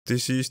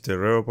This is the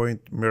Revopoint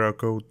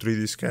MIRACO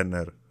 3D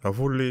scanner, a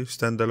fully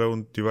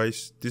standalone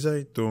device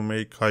designed to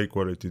make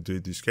high-quality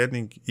 3D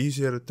scanning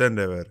easier than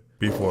ever.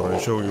 Before I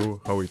show you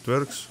how it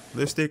works,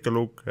 let's take a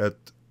look at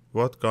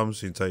what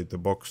comes inside the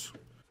box.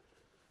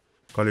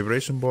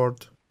 Calibration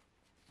board,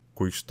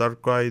 quick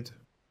start guide,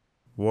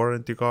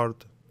 warranty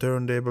card,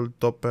 turntable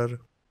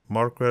topper,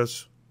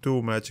 markers,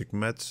 2 magic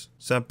mats,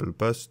 sample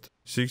bust,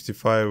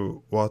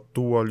 65W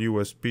dual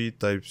USB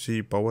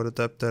Type-C power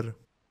adapter,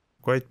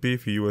 quite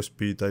beefy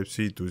USB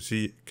Type-C to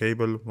C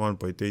cable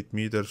 1.8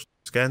 meters,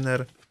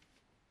 scanner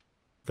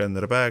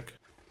bag,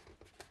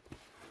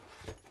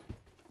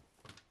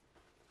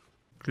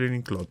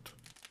 cleaning cloth,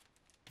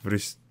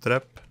 wrist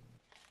strap,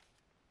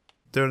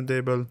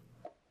 turntable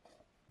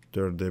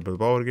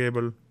power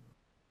cable,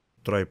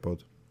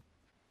 tripod.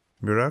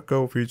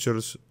 MIRACO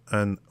features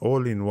an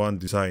all-in-one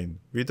design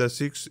with a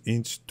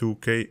 6-inch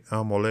 2K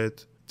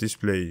AMOLED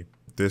display.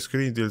 The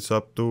screen tilts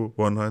up to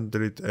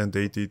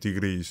 180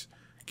 degrees,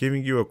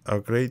 giving you a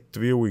great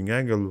viewing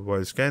angle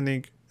while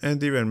scanning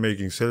and even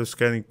making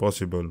self-scanning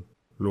possible.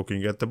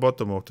 Looking at the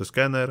bottom of the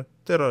scanner,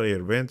 there are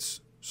air vents,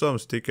 some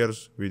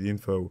stickers with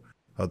info,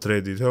 a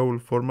threaded hole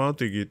for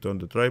mounting it on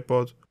the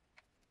tripod,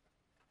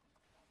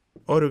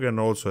 or you can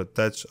also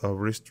attach a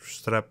wrist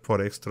strap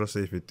for extra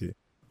safety.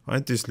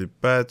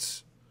 Anti-slip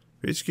pads,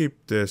 which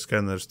keep the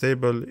scanner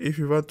stable if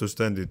you want to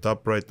stand it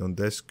upright on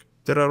desk.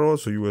 There are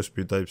also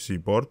USB Type-C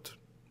port,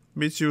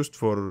 which is used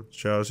for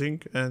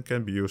charging and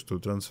can be used to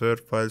transfer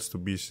files to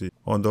PC.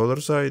 On the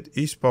other side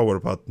is power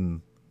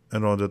button,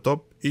 and on the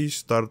top is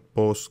start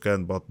pause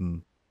scan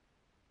button.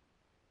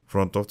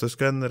 Front of the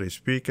scanner is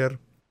speaker.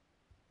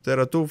 There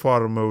are 2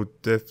 far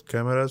mode depth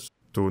cameras,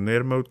 2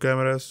 near mode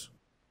cameras,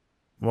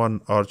 1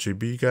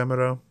 RGB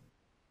camera,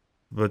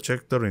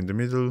 projector in the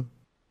middle,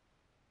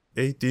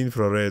 8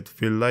 infrared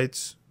fill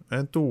lights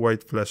and 2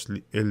 white flash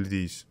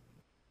LEDs.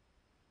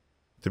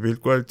 The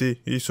build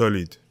quality is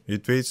solid.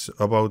 It weighs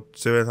about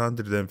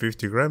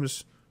 750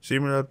 grams,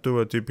 similar to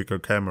a typical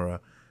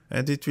camera,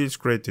 and it feels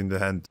great in the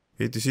hand.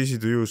 It is easy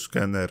to use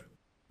scanner.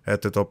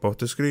 At the top of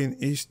the screen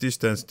is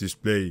distance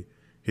display.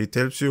 It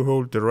helps you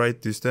hold the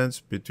right distance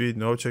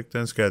between object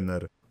and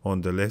scanner. On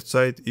the left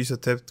side is a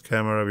depth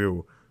camera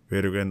view,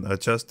 where you can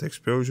adjust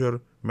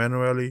exposure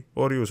manually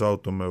or use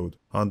auto mode.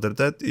 Under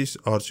that is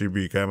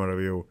RGB camera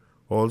view,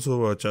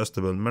 also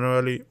adjustable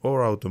manually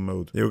or auto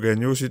mode. You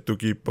can use it to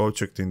keep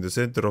object in the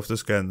center of the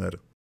scanner.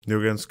 You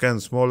can scan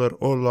smaller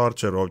or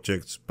larger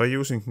objects by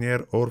using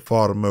near or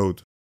far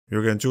mode.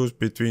 You can choose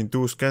between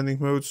 2 scanning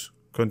modes,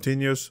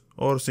 continuous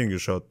or single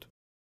shot.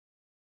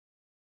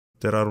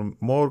 There are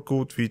more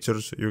good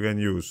features you can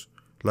use,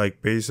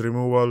 like base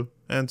removal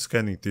and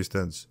scanning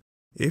distance.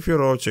 If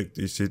your object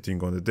is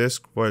sitting on the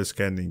desk while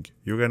scanning,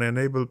 you can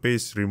enable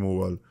base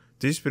removal.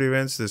 This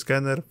prevents the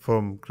scanner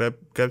from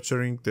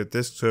capturing the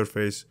desk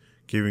surface,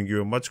 giving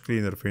you a much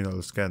cleaner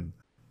final scan.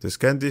 The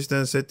scan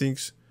distance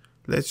settings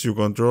lets you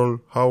control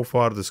how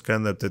far the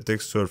scanner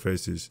detects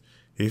surfaces.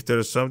 If there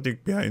is something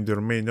behind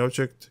your main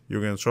object, you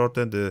can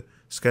shorten the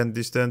scan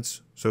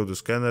distance so the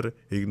scanner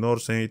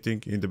ignores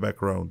anything in the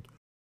background.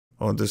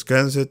 On the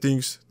Scan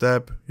Settings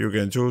tab, you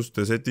can choose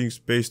the settings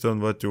based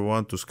on what you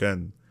want to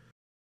scan.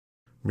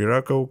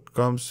 MIRACO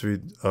comes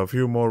with a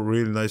few more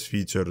really nice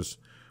features.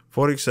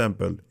 For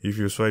example, if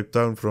you swipe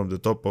down from the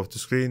top of the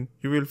screen,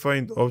 you will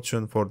find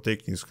option for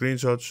taking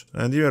screenshots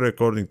and even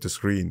recording the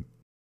screen.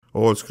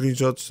 All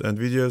screenshots and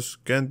videos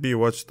can be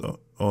watched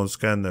on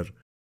scanner.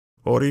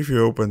 Or if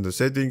you open the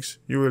settings,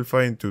 you will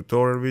find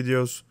tutorial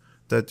videos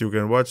that you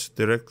can watch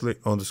directly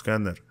on the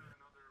scanner.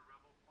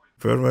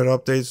 Firmware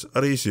updates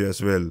are easy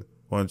as well.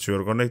 Once you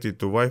are connected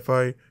to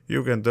Wi-Fi,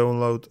 you can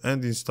download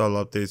and install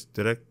updates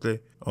directly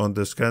on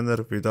the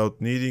scanner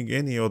without needing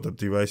any other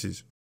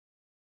devices.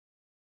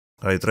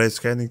 I tried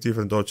scanning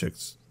different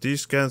objects.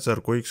 These scans are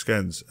quick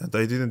scans and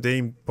I didn't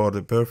aim for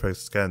the perfect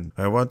scan.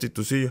 I wanted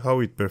to see how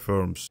it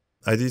performs.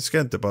 I did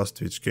scan the bust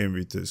which came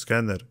with the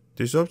scanner.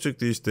 This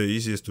object is the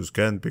easiest to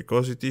scan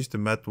because it is the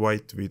matte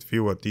white with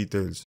fewer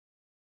details.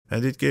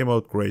 And it came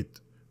out great,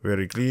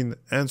 very clean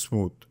and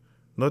smooth.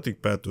 Nothing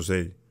bad to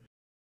say.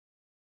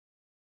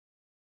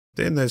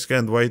 Then I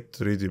scanned white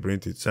 3D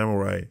printed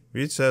Samurai,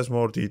 which has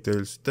more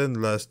details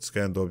than last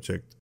scanned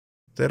object.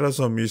 There are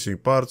some missing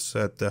parts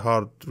at the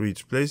hard to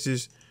reach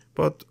places,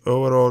 but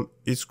overall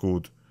it's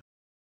good.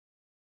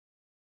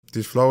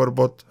 This flower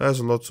pot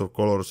has lots of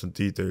colors and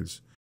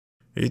details.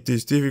 It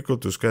is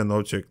difficult to scan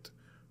object.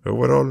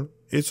 Overall,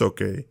 it's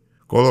okay.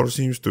 Color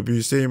seems to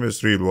be same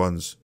as real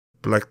ones.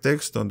 Black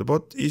text on the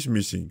pot is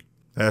missing,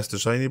 as the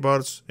shiny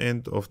parts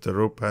end of the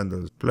rope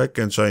handles. Black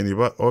and shiny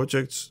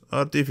objects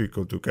are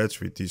difficult to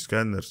catch with these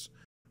scanners,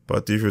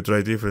 but if you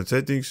try different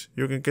settings,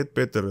 you can get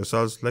better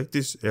results like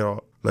this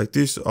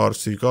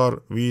RC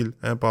car, wheel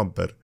and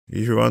bumper.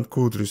 If you want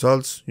good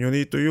results, you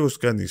need to use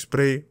scanning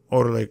spray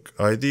or like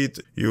I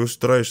did, use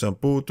dry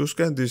shampoo to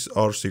scan this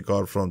RC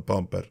car front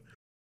bumper.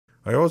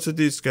 I also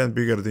did scan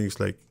bigger things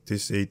like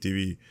this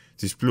ATV.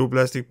 These blue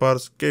plastic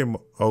parts came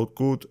out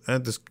good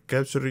and the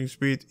capturing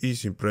speed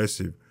is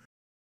impressive.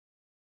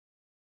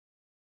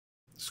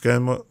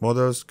 Scan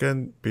models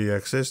can be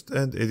accessed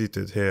and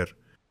edited here.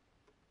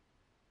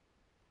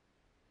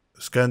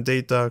 Scan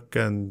data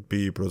can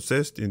be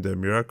processed in the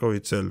Miraco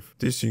itself.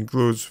 This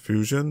includes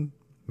fusion,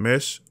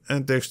 mesh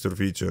and texture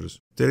features.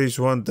 There is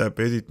one tab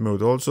edit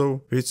mode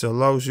also, which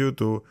allows you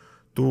to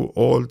do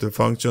all the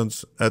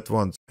functions at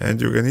once,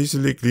 and you can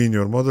easily clean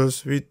your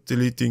models with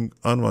deleting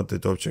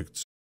unwanted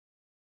objects.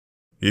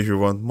 If you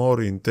want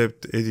more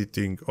in-depth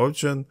editing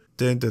option,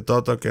 then the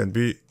data can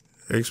be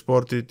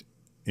exported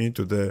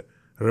into the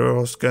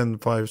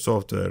Revopoint 5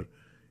 software,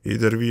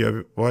 either via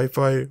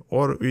Wi-Fi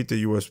or with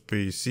a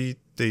USB-C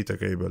data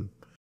cable.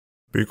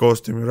 Because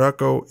the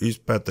Miraco is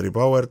battery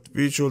powered,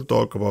 we should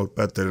talk about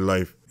battery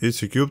life.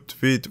 It's equipped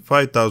with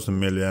 5000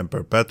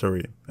 mAh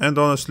battery, and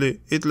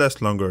honestly, it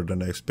lasts longer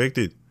than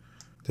expected.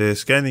 The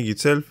scanning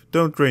itself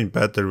don't drain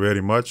battery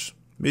very much,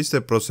 it's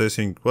the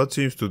processing what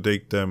seems to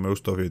take the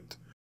most of it.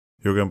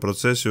 You can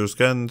process your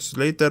scans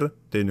later,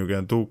 then you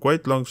can do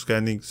quite long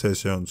scanning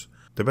sessions.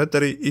 The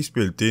battery is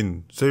built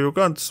in, so you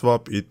can't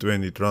swap it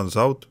when it runs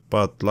out,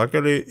 but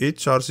luckily it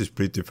charges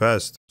pretty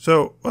fast.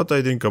 So what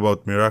I think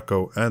about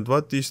Miraco and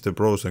what is the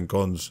pros and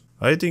cons?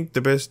 I think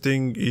the best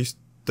thing is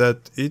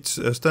that it's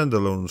a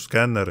standalone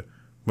scanner.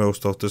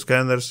 Most of the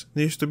scanners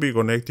needs to be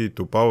connected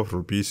to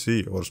powerful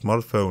PC or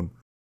smartphone.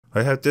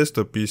 I have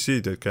desktop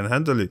PC that can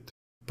handle it,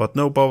 but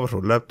no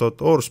powerful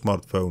laptop or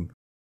smartphone.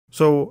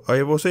 So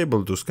I was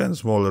able to scan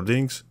smaller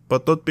things,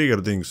 but not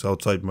bigger things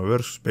outside my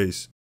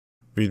workspace.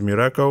 With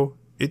Miraco,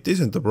 it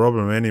isn't a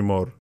problem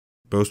anymore.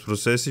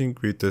 Post-processing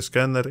with the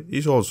scanner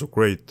is also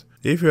great.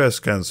 If you have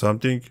scanned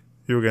something,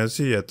 you can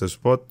see at the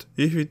spot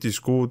if it is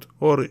good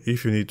or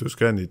if you need to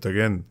scan it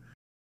again.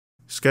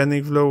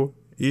 Scanning flow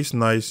is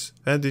nice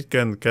and it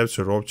can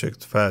capture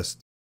objects fast.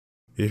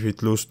 If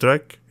it loses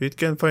track, it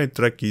can find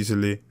track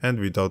easily and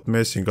without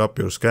messing up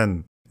your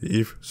scan.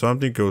 If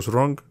something goes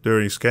wrong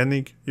during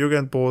scanning, you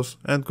can pause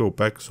and go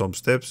back some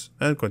steps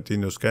and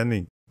continue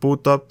scanning.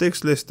 Boot up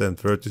takes less than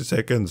 30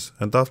 seconds,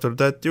 and after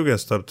that you can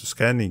start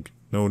scanning.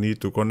 No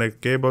need to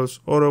connect cables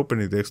or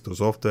opening the extra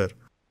software.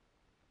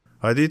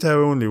 I did have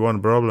only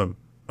one problem.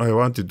 I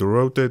wanted to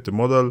rotate the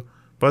model,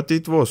 but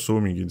it was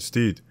zooming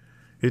instead.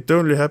 It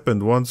only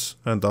happened once,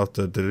 and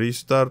after the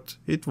restart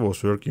it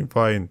was working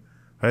fine.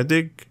 I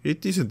think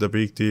it isn't a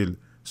big deal.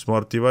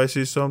 Smart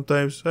devices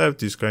sometimes have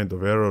this kind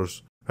of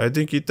errors. I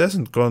think it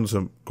doesn't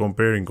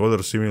comparing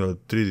other similar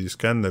 3D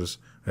scanners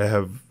I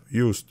have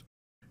used.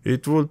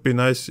 It would be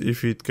nice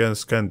if it can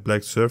scan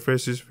black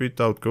surfaces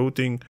without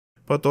coating,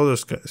 but other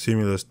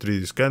similar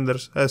 3D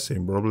scanners have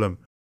same problem.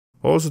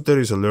 Also there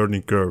is a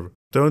learning curve.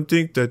 Don't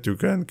think that you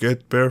can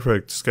get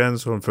perfect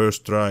scans on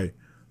first try.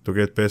 To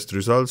get best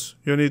results,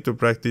 you need to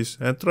practice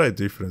and try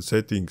different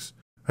settings.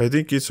 I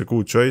think it's a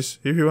good choice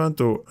if you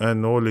want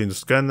an all-in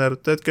scanner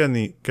that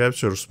can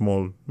capture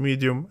small,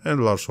 medium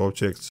and large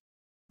objects.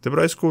 The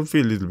price could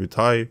feel a little bit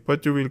high,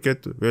 but you will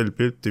get a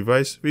well-built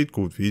device with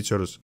good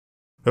features.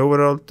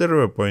 Overall, the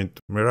Revopoint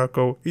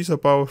MIRACO is a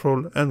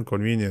powerful and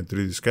convenient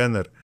 3D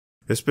scanner,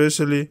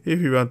 especially if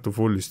you want a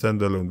fully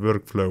standalone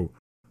workflow.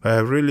 I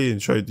have really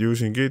enjoyed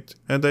using it,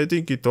 and I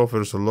think it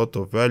offers a lot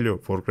of value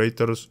for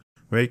creators,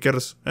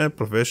 makers and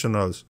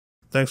professionals.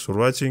 Thanks for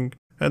watching,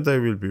 and I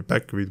will be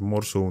back with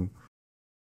more soon.